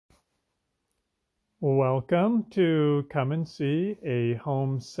Welcome to Come and See, a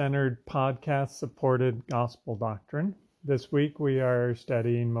home-centered podcast-supported gospel doctrine. This week we are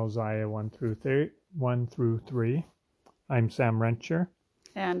studying Mosiah 1 through 3. I'm Sam Rencher.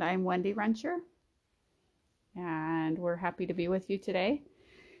 And I'm Wendy Rencher. And we're happy to be with you today.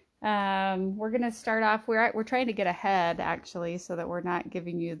 We're going to start off, we're trying to get ahead, actually, so that we're not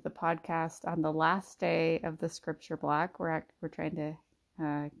giving you the podcast on the last day of the scripture block. We're trying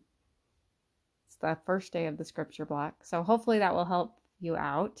to... It's the first day of the scripture block. So hopefully that will help you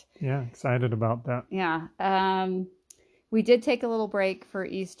out. Yeah, excited about that. Yeah. We did take a little break for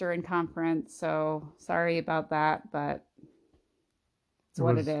Easter and conference, so sorry about that, but it's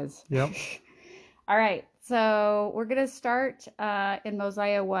what it is. Yep. All right. So we're going to start in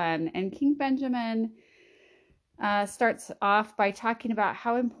Mosiah 1. And King Benjamin starts off by talking about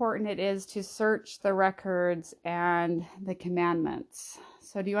how important it is to search the records and the commandments.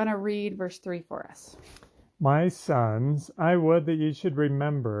 So do you want to read verse 3 for us? My sons, I would that ye should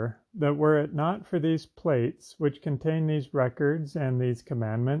remember that were it not for these plates which contain these records and these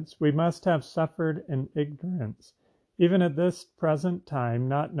commandments, we must have suffered in ignorance, even at this present time,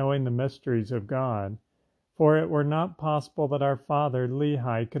 not knowing the mysteries of God. For it were not possible that our father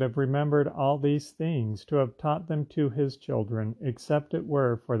Lehi could have remembered all these things to have taught them to his children, except it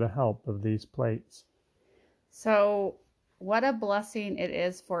were for the help of these plates. So what a blessing it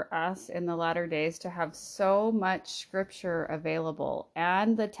is for us in the latter days to have so much scripture available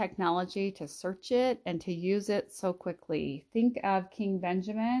and the technology to search it and to use it so quickly. Think of King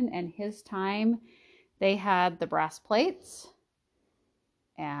Benjamin and his time. They had the brass plates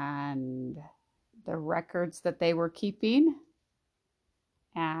and the records that they were keeping,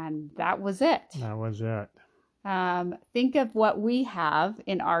 and that was it. That was it. Think of what we have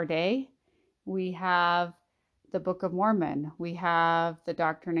in our day. We have the Book of Mormon. We have the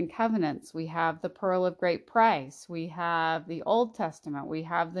Doctrine and Covenants. We have the Pearl of Great Price. We have the Old Testament. We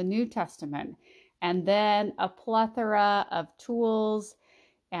have the New Testament. And then a plethora of tools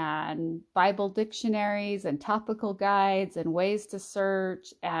and Bible dictionaries and topical guides and ways to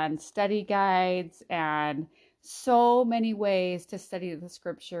search and study guides and so many ways to study the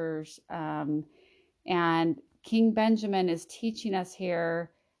scriptures. And King Benjamin is teaching us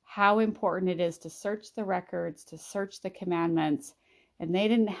here how important it is to search the records, to search the commandments. And they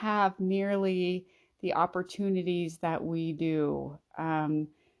didn't have nearly the opportunities that we do.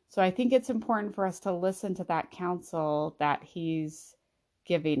 So I think it's important for us to listen to that counsel that he's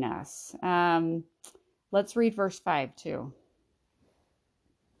giving us. Let's read verse 5 too.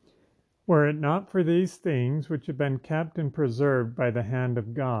 Were it not for these things which have been kept and preserved by the hand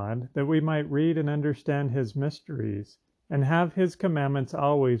of God, that we might read and understand his mysteries, and have his commandments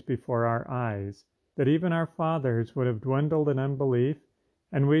always before our eyes, that even our fathers would have dwindled in unbelief,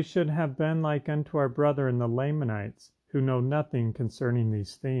 and we should have been like unto our brethren the Lamanites, who know nothing concerning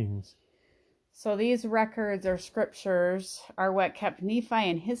these things. So these records or scriptures are what kept Nephi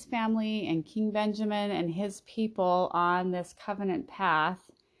and his family and King Benjamin and his people on this covenant path.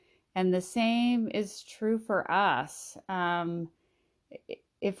 And the same is true for us.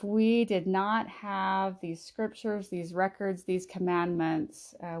 If we did not have these scriptures, these records, these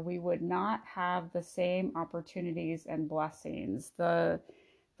commandments, we would not have the same opportunities and blessings. The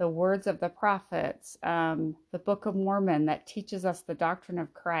words of the prophets, the Book of Mormon that teaches us the doctrine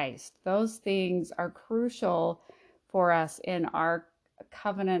of Christ, those things are crucial for us in our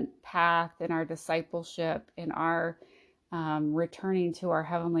covenant path, in our discipleship, in our returning to our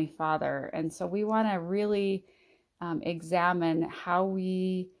Heavenly Father. And so we want to really examine how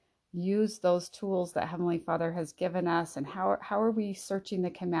we use those tools that Heavenly Father has given us, and how are we searching the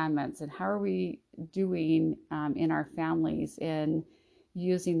commandments, and how are we doing in our families in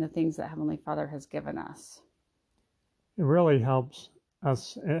using the things that Heavenly Father has given us. It really helps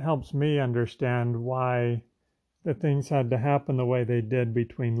us. It helps me understand why the things had to happen the way they did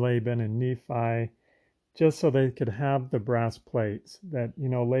between Laban and Nephi, just so they could have the brass plates. That,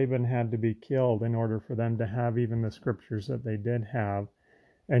 Laban had to be killed in order for them to have even the scriptures that they did have.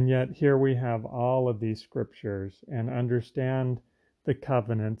 And yet here we have all of these scriptures and understand the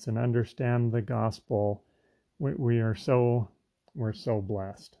covenants and understand the gospel. We're so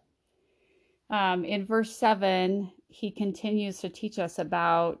blessed. In verse 7, he continues to teach us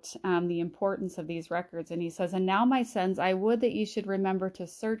about the importance of these records. And he says, "And now, my sons, I would that ye should remember to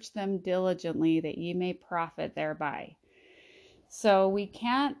search them diligently, that ye may profit thereby." So we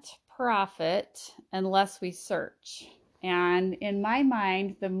can't profit unless we search. And in my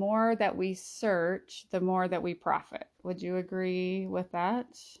mind, the more that we search, the more that we profit. Would you agree with that?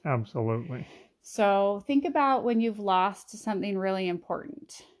 Absolutely. So think about when you've lost something really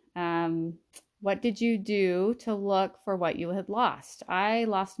important. What did you do to look for what you had lost? I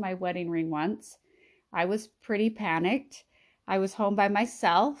lost my wedding ring once. I was pretty panicked. I was home by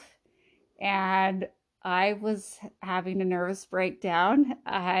myself and I was having a nervous breakdown.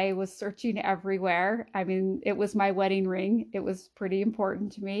 I was searching everywhere. I mean, it was my wedding ring, it was pretty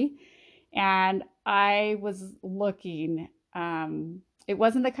important to me. And I was looking. It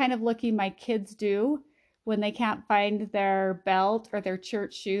wasn't the kind of looking my kids do when they can't find their belt or their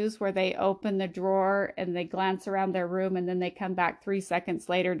church shoes, where they open the drawer and they glance around their room and then they come back 3 seconds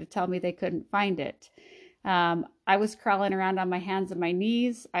later to tell me they couldn't find it. I was crawling around on my hands and my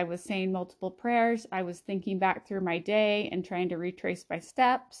knees. I was saying multiple prayers. I was thinking back through my day and trying to retrace my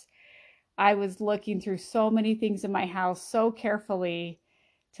steps. I was looking through so many things in my house so carefully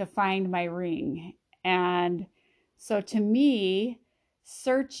to find my ring. And so to me,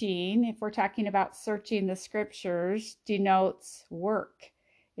 searching, if we're talking about searching the scriptures, denotes work.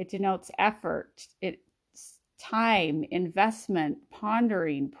 It denotes effort. It's time, investment,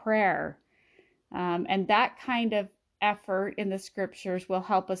 pondering, prayer. And that kind of effort in the scriptures will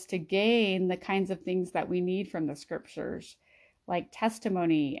help us to gain the kinds of things that we need from the scriptures, like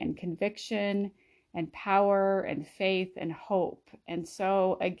testimony and conviction and power and faith and hope. And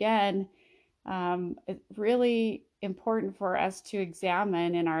so, again, it's really important for us to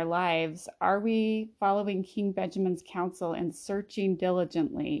examine in our lives, are we following King Benjamin's counsel and searching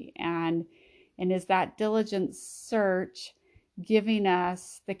diligently? And is that diligent search giving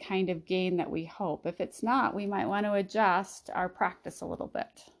us the kind of gain that we hope? If it's not, we might want to adjust our practice a little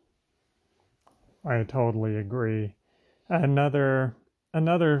bit. I totally agree. Another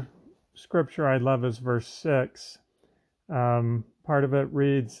scripture I love is verse 6. Part of it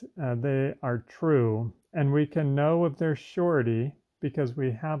reads, they are true, and we can know of their surety because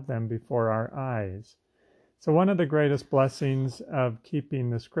we have them before our eyes. So one of the greatest blessings of keeping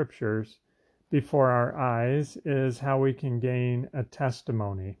the scriptures before our eyes is how we can gain a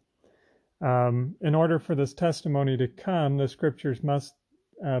testimony. In order for this testimony to come, the scriptures must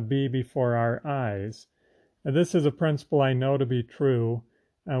be before our eyes. This is a principle I know to be true.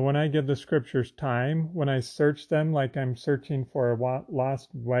 When I give the scriptures time, when I search them like I'm searching for a lost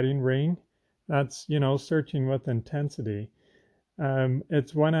wedding ring, that's, searching with intensity.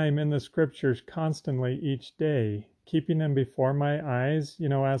 It's when I'm in the scriptures constantly each day, keeping them before my eyes,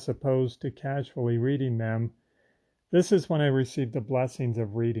 as opposed to casually reading them. This is when I receive the blessings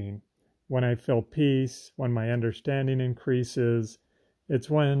of reading, when I feel peace, when my understanding increases. It's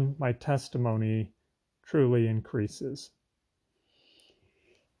when my testimony truly increases.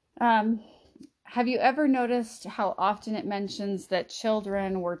 Have you ever noticed how often it mentions that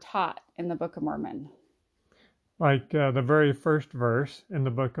children were taught in the Book of Mormon? Like the very first verse in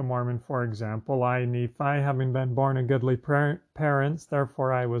the Book of Mormon, for example, I, Nephi, having been born of goodly parents,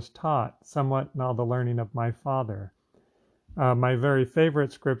 therefore I was taught somewhat in all the learning of my father. My very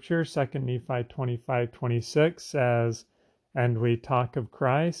favorite scripture, 2 Nephi 25:26, says, and we talk of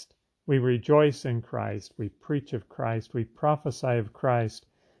Christ, we rejoice in Christ, we preach of Christ, we prophesy of Christ,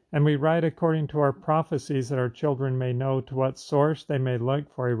 and we write according to our prophecies that our children may know to what source they may look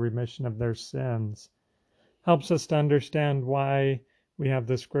for a remission of their sins. Helps us to understand why we have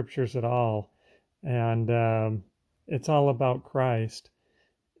the scriptures at all. And it's all about Christ.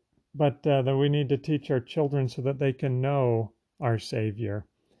 But that we need to teach our children so that they can know our Savior.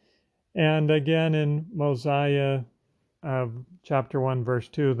 And again in Mosiah chapter 1, verse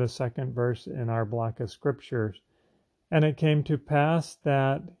 2, the second verse in our block of scriptures, and it came to pass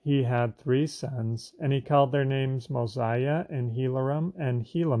that he had 3 sons, and he called their names Mosiah and Helaram and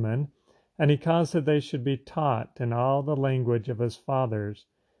Helaman, and he caused that they should be taught in all the language of his fathers,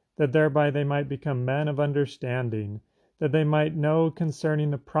 that thereby they might become men of understanding, that they might know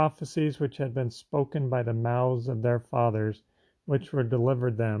concerning the prophecies which had been spoken by the mouths of their fathers, which were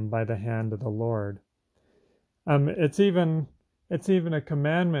delivered them by the hand of the Lord. It's even a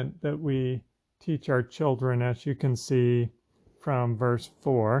commandment that we teach our children, as you can see from verse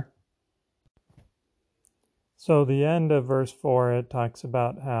 4. So the end of verse 4, it talks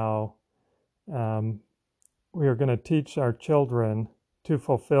about how we are going to teach our children to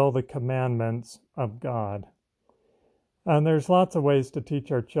fulfill the commandments of God. And there's lots of ways to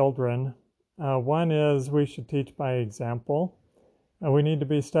teach our children. One is we should teach by example. We need to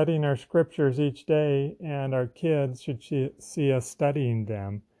be studying our scriptures each day, and our kids should see us studying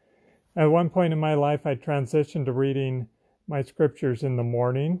them. At one point in my life, I transitioned to reading my scriptures in the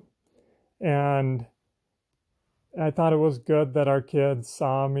morning, and I thought it was good that our kids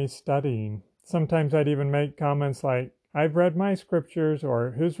saw me studying. Sometimes I'd even make comments like, I've read my scriptures,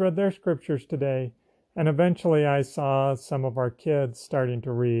 or who's read their scriptures today? And eventually I saw some of our kids starting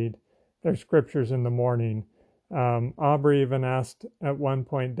to read their scriptures in the morning. Aubrey even asked at one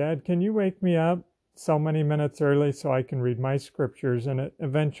point, Dad, can you wake me up so many minutes early so I can read my scriptures? And it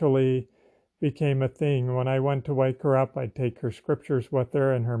eventually became a thing. When I went to wake her up, I'd take her scriptures with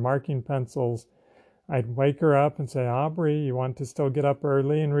her and her marking pencils. I'd wake her up and say, Aubrey, you want to still get up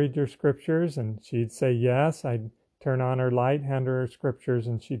early and read your scriptures? And she'd say yes. I'd turn on her light, hand her scriptures,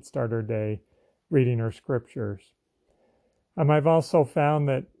 and she'd start her day reading her scriptures. I've also found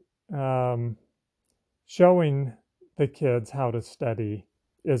that showing the kids how to study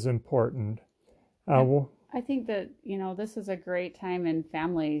is important. I think that, this is a great time in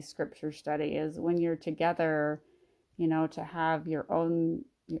family scripture study is when you're together, to have your own,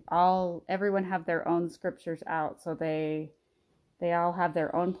 everyone have their own scriptures out. So they all have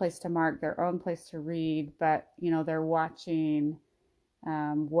their own place to mark, their own place to read, but, they're watching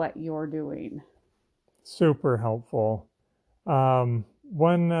what you're doing. Super helpful.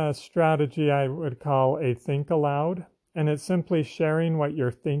 One strategy I would call a think aloud, and it's simply sharing what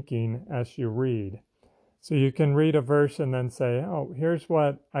you're thinking as you read. So you can read a verse and then say, oh, here's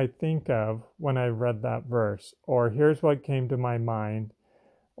what I think of when I read that verse, or here's what came to my mind,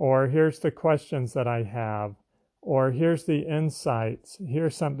 or here's the questions that I have, or here's the insights,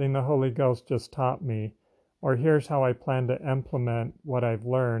 here's something the Holy Ghost just taught me, or here's how I plan to implement what I've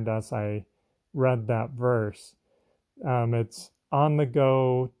learned as I read that verse. It's on the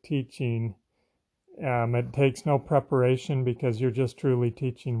go teaching. It takes no preparation because you're just truly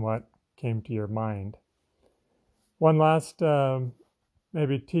teaching what came to your mind. One last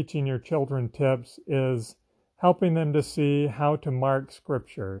maybe teaching your children tips is helping them to see how to mark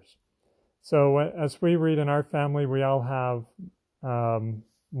scriptures. So as we read in our family, we all have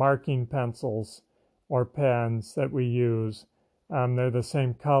marking pencils or pens that we use. They're the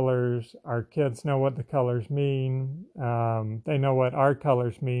same colors. Our kids know what the colors mean. They know what our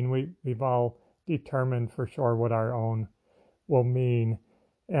colors mean. We've all determined for sure what our own will mean.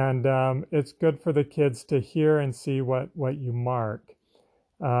 And it's good for the kids to hear and see what you mark.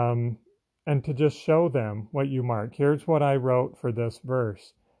 And to just show them what you mark. Here's what I wrote for this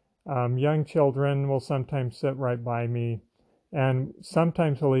verse. Young children will sometimes sit right by me and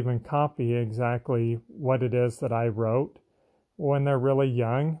sometimes will even copy exactly what it is that I wrote when they're really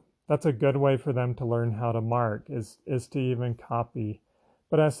young. That's a good way for them to learn how to mark is to even copy.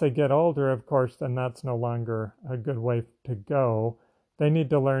 But as they get older, of course, then that's no longer a good way to go. They need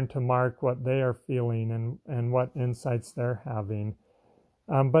to learn to mark what they are feeling and what insights they're having.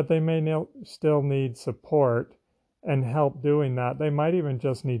 But they may still need support and help doing that. They might even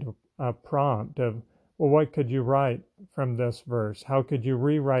just need a prompt of, well, what could you write from this verse? How could you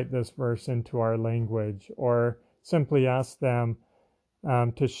rewrite this verse into our language? Or simply ask them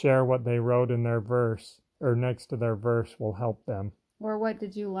to share what they wrote in their verse or next to their verse will help them. Or what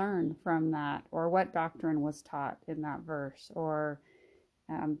did you learn from that? Or what doctrine was taught in that verse? Or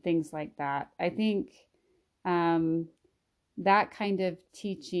things like that. I think that kind of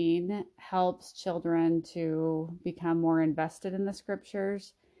teaching helps children to become more invested in the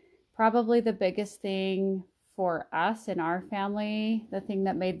scriptures. Probably the biggest thing for us in our family, the thing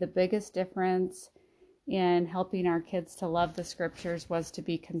that made the biggest difference in helping our kids to love the scriptures was to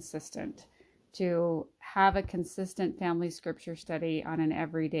be consistent, to have a consistent family scripture study on an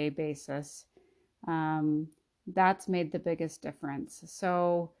everyday basis. That's made the biggest difference.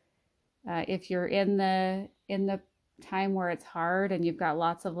 So if you're in the time where it's hard and you've got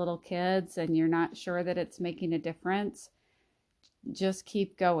lots of little kids and you're not sure that it's making a difference, just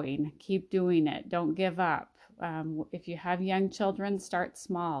keep going, keep doing it, don't give up. If you have young children, start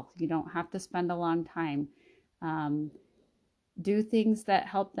small. You don't have to spend a long time. Do things that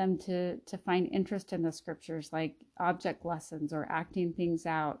help them to find interest in the scriptures, like object lessons or acting things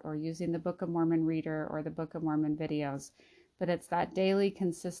out or using the Book of Mormon reader or the Book of Mormon videos. But it's that daily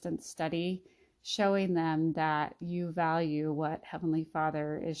consistent study showing them that you value what Heavenly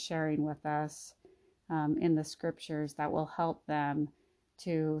Father is sharing with us in the scriptures that will help them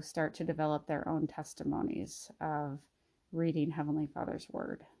to start to develop their own testimonies of reading Heavenly Father's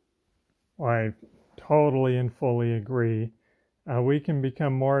Word. I totally and fully agree. We can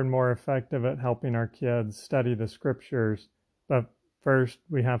become more and more effective at helping our kids study the scriptures, but first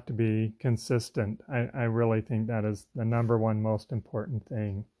we have to be consistent. I really think that is the number one most important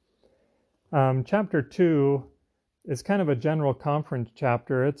thing. Chapter 2 is kind of a general conference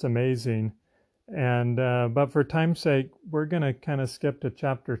chapter. It's amazing. And but for time's sake, we're going to kind of skip to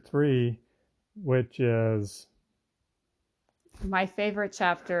chapter 3, which is my favorite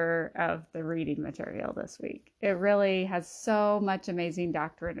chapter of the reading material this week. It really has so much amazing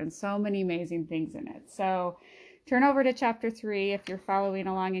doctrine and so many amazing things in it. So turn over to chapter 3 if you're following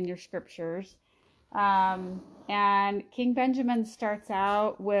along in your scriptures. And King Benjamin starts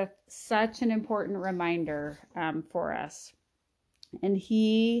out with such an important reminder for us. And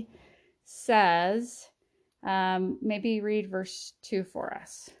he says, maybe read verse 2 for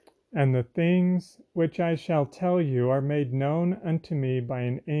us. And the things which I shall tell you are made known unto me by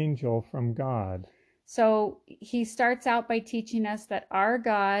an angel from God. So he starts out by teaching us that our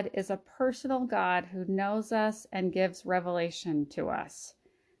God is a personal God who knows us and gives revelation to us.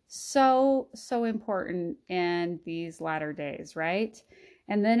 So important in these latter days, right?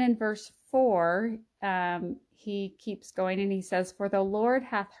 And then in verse 4, he keeps going and he says, For the Lord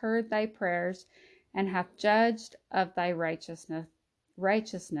hath heard thy prayers and hath judged of thy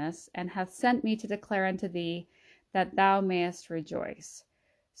righteousness, and hath sent me to declare unto thee that thou mayest rejoice.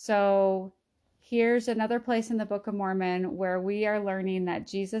 So here's another place in the Book of Mormon where we are learning that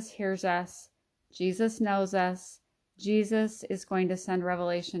Jesus hears us, Jesus knows us, Jesus is going to send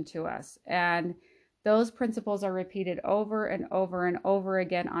revelation to us. And those principles are repeated over and over and over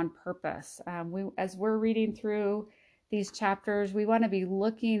again on purpose. As we're reading through these chapters, we want to be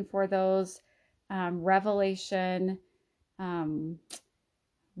looking for those revelation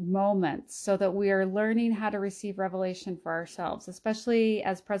moments so that we are learning how to receive revelation for ourselves, especially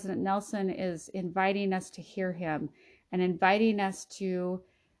as President Nelson is inviting us to hear him and inviting us to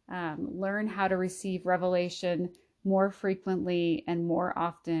learn how to receive revelation more frequently and more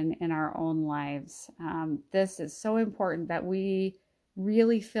often in our own lives. This is so important that we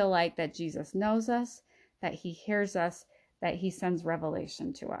really feel like that Jesus knows us, that he hears us, that he sends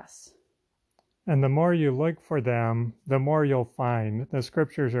revelation to us. And the more you look for them, the more you'll find. The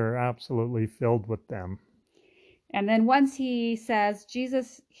scriptures are absolutely filled with them. And then once he says,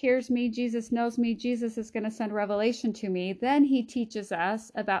 Jesus hears me, Jesus knows me, Jesus is going to send revelation to me, then he teaches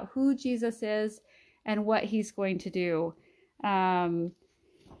us about who Jesus is and what he's going to do. And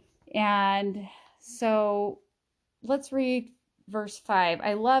so let's read verse 5.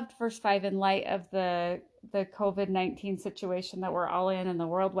 I loved verse 5 in light of the COVID-19 situation that we're all in and the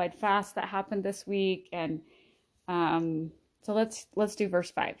worldwide fast that happened this week. And so let's do verse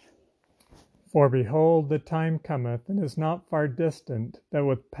 5. For behold, the time cometh, and is not far distant, that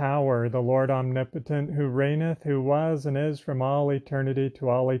with power the Lord omnipotent, who reigneth, who was, and is from all eternity to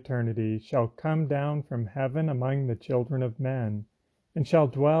all eternity, shall come down from heaven among the children of men, and shall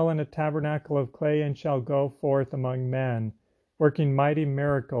dwell in a tabernacle of clay, and shall go forth among men, working mighty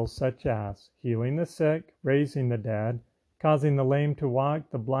miracles, such as healing the sick, raising the dead, causing the lame to walk,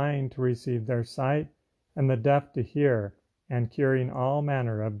 the blind to receive their sight, and the deaf to hear, and curing all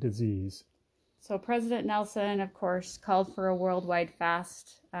manner of disease. So President Nelson, of course, called for a worldwide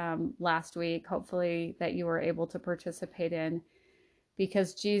fast last week, hopefully that you were able to participate in,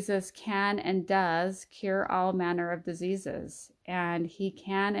 because Jesus can and does cure all manner of diseases, and he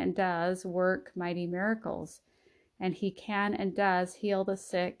can and does work mighty miracles, and he can and does heal the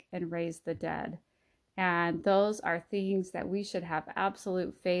sick and raise the dead. And those are things that we should have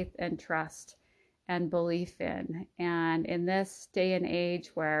absolute faith and trust and belief in. And in this day and age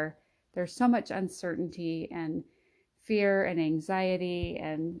where there's so much uncertainty and fear and anxiety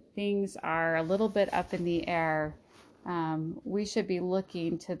and things are a little bit up in the air, we should be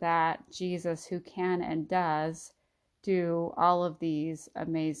looking to that Jesus who can and does do all of these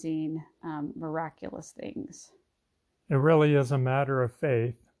amazing, miraculous things. It really is a matter of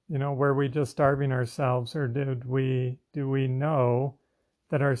faith. Were we just starving ourselves, or do we know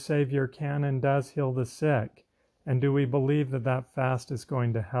that our Savior can and does heal the sick? And do we believe that that fast is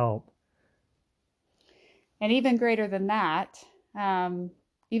going to help? And even greater than that,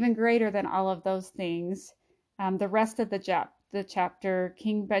 even greater than all of those things, the rest of the chapter,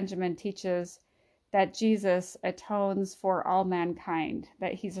 King Benjamin teaches that Jesus atones for all mankind,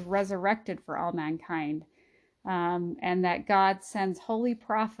 that he's resurrected for all mankind, and that God sends holy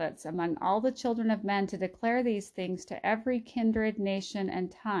prophets among all the children of men to declare these things to every kindred, nation,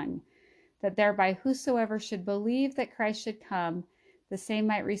 and tongue, that thereby whosoever should believe that Christ should come, the same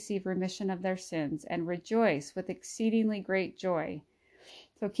might receive remission of their sins and rejoice with exceedingly great joy.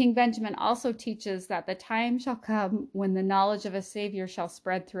 So King Benjamin also teaches that the time shall come when the knowledge of a Savior shall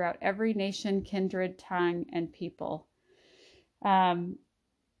spread throughout every nation, kindred, tongue, and people. And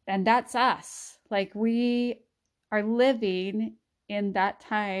that's us. Like, we are living in that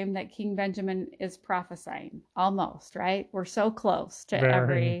time that King Benjamin is prophesying, almost, right? We're so close to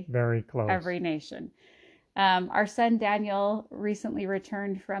very close. Every nation. Our son Daniel recently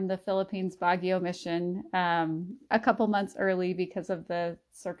returned from the Philippines Baguio mission a couple months early because of the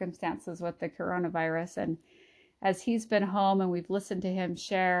circumstances with the coronavirus. And as he's been home and we've listened to him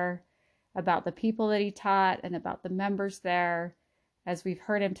share about the people that he taught and about the members there, as we've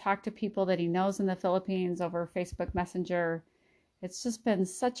heard him talk to people that he knows in the Philippines over Facebook Messenger. It's just been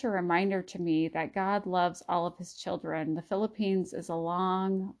such a reminder to me that God loves all of his children. The Philippines is a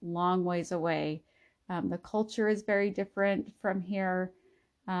long, long ways away. The culture is very different from here.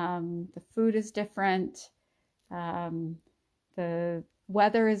 The food is different. The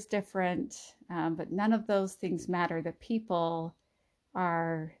weather is different. But none of those things matter. The people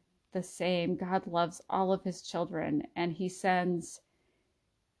are the same. God loves all of his children, and he sends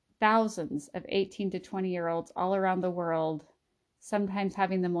thousands of 18 to 20-year-olds all around the world, sometimes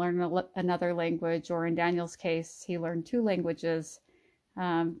having them learn another language, or in Daniel's case, he learned 2 languages,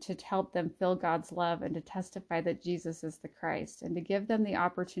 to help them feel God's love and to testify that Jesus is the Christ, and to give them the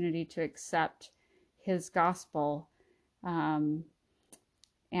opportunity to accept his gospel.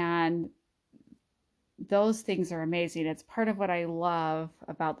 And those things are amazing. It's part of what I love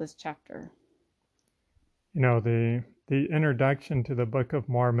about this chapter. You know, the introduction to the Book of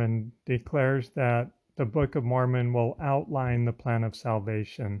Mormon declares that the Book of Mormon will outline the plan of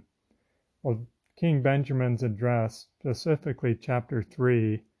salvation. Well, King Benjamin's address, specifically chapter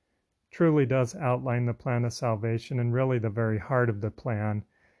 3, truly does outline the plan of salvation and really the very heart of the plan.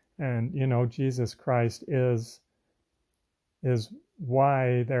 And, you know, Jesus Christ is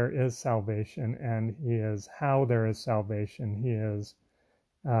why there is salvation, and he is how there is salvation. He is,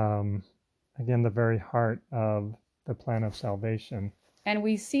 again, the very heart of the plan of salvation. And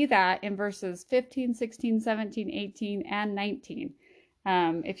we see that in verses 15, 16, 17, 18, and 19.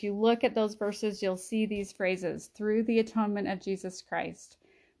 If you look at those verses, you'll see these phrases: through the atonement of Jesus Christ,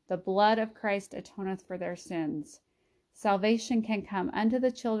 the blood of Christ atoneth for their sins. Salvation can come unto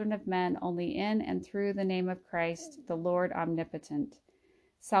the children of men only in and through the name of Christ, the Lord omnipotent.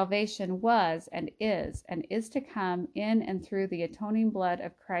 Salvation was and is to come in and through the atoning blood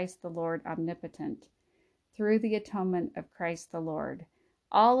of Christ, the Lord omnipotent. Through the atonement of Christ the Lord.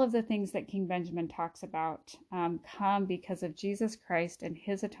 All of the things that King Benjamin talks about come because of Jesus Christ and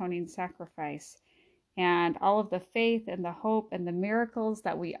his atoning sacrifice. And all of the faith and the hope and the miracles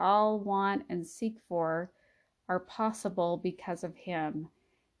that we all want and seek for are possible because of him.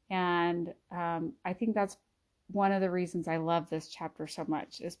 And I think that's one of the reasons I love this chapter so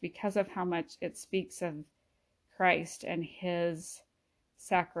much, is because of how much it speaks of Christ and his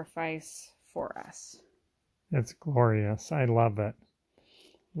sacrifice for us. It's glorious. I love it.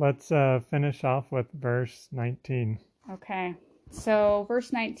 Let's finish off with verse 19. Okay. So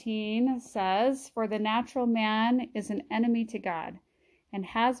verse 19 says, "For the natural man is an enemy to God, and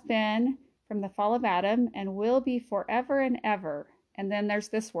has been from the fall of Adam, and will be forever and ever." And then there's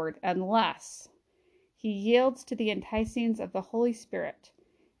this word, unless he yields to the enticings of the Holy Spirit,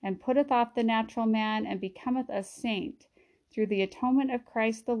 and putteth off the natural man, and becometh a saint, through the atonement of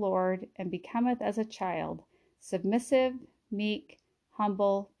Christ the Lord, and becometh as a child, submissive, meek,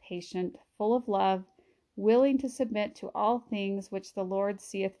 humble, patient, full of love, willing to submit to all things which the Lord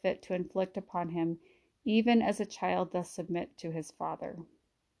seeth fit to inflict upon him, even as a child doth submit to his father.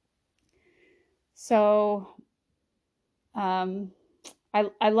 So,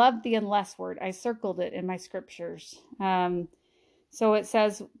 I love the unless word. I circled it in my scriptures. So it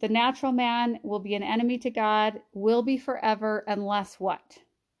says, the natural man will be an enemy to God, will be forever, unless what?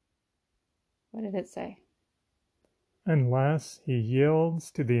 What did it say? Unless he yields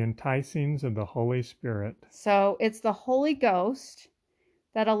to the enticings of the Holy Spirit. So it's the Holy Ghost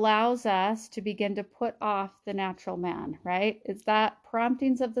that allows us to begin to put off the natural man, right? It's that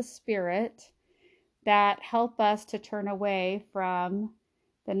promptings of the Spirit that help us to turn away from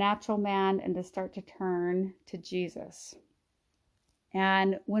the natural man and to start to turn to Jesus.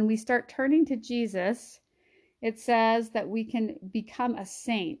 And when we start turning to Jesus, it says that we can become a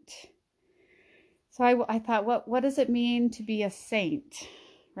saint. So I thought, what does it mean to be a saint,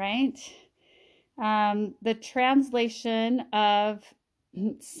 right? The translation of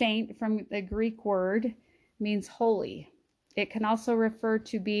saint from the Greek word means holy. It can also refer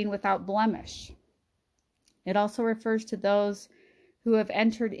to being without blemish. It also refers to those who have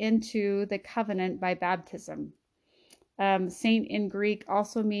entered into the covenant by baptism. Saint in Greek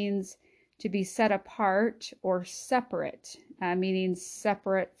also means to be set apart or separate, meaning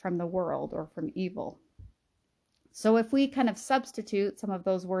separate from the world or from evil. So if we kind of substitute some of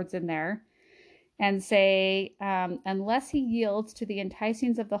those words in there and say, unless he yields to the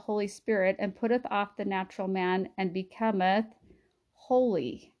enticings of the Holy Spirit and putteth off the natural man and becometh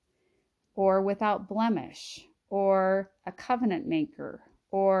holy or without blemish or a covenant maker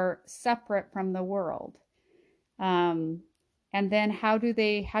or separate from the world, And then how do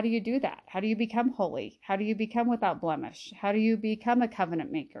you do that? How do you become holy? How do you become without blemish? How do you become a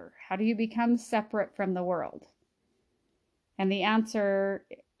covenant maker? How do you become separate from the world? And the answer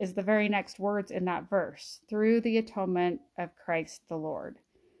is the very next words in that verse, through the atonement of Christ the Lord.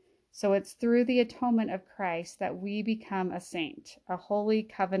 So it's through the atonement of Christ that we become a saint, a holy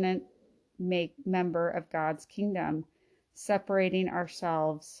covenant member of God's kingdom, separating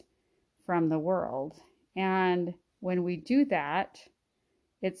ourselves from the world. And when we do that,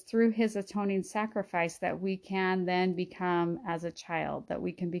 it's through his atoning sacrifice that we can then become as a child, that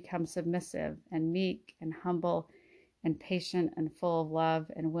we can become submissive and meek and humble and patient and full of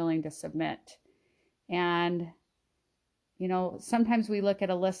love and willing to submit. And, sometimes we look at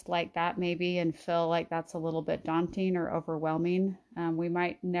a list like that maybe and feel like that's a little bit daunting or overwhelming. We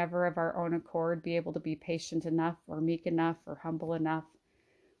might never of our own accord be able to be patient enough or meek enough or humble enough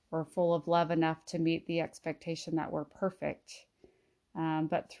or full of love enough to meet the expectation that we're perfect.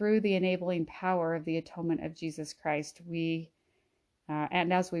 But through the enabling power of the atonement of Jesus Christ,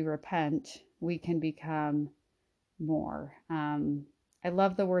 and as we repent, we can become more. I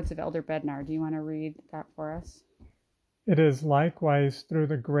love the words of Elder Bednar. Do you want to read that for us? It is likewise through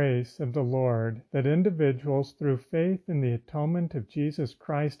the grace of the Lord that individuals, through faith in the atonement of Jesus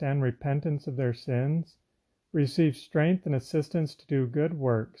Christ and repentance of their sins, receive strength and assistance to do good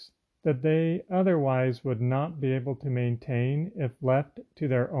works that they otherwise would not be able to maintain if left to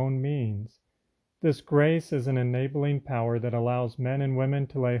their own means. This grace is an enabling power that allows men and women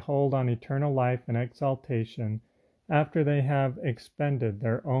to lay hold on eternal life and exaltation after they have expended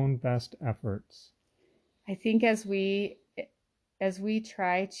their own best efforts. I think as we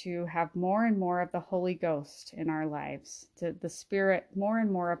try to have more and more of the Holy Ghost in our lives, the Spirit more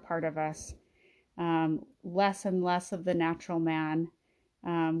and more a part of us, less and less of the natural man,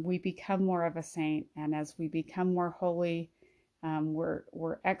 we become more of a saint. And as we become more holy,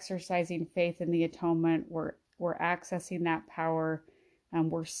 we're exercising faith in the atonement. We're accessing that power.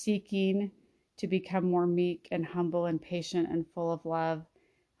 We're seeking to become more meek and humble and patient and full of love.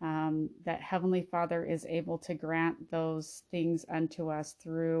 That Heavenly Father is able to grant those things unto us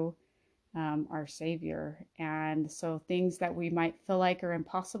through our Savior. And so things that we might feel like are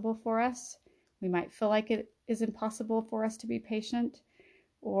impossible for us, we might feel like it is impossible for us to be patient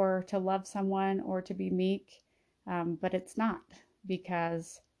or to love someone or to be meek, but it's not,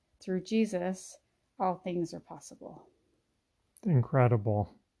 because through Jesus, all things are possible.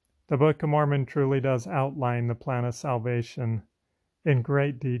 Incredible. The Book of Mormon truly does outline the plan of salvation in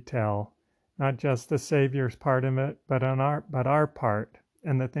great detail, not just the Savior's part of it, but our part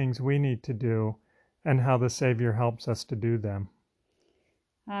and the things we need to do and how the Savior helps us to do them.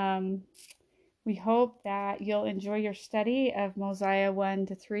 We hope that you'll enjoy your study of Mosiah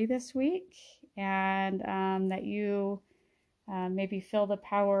 1-3 this week, and that you maybe feel the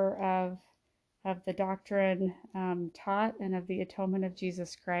power of the doctrine taught and of the atonement of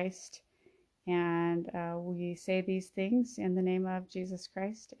Jesus Christ. And we say these things in the name of Jesus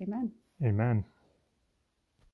Christ. Amen. Amen.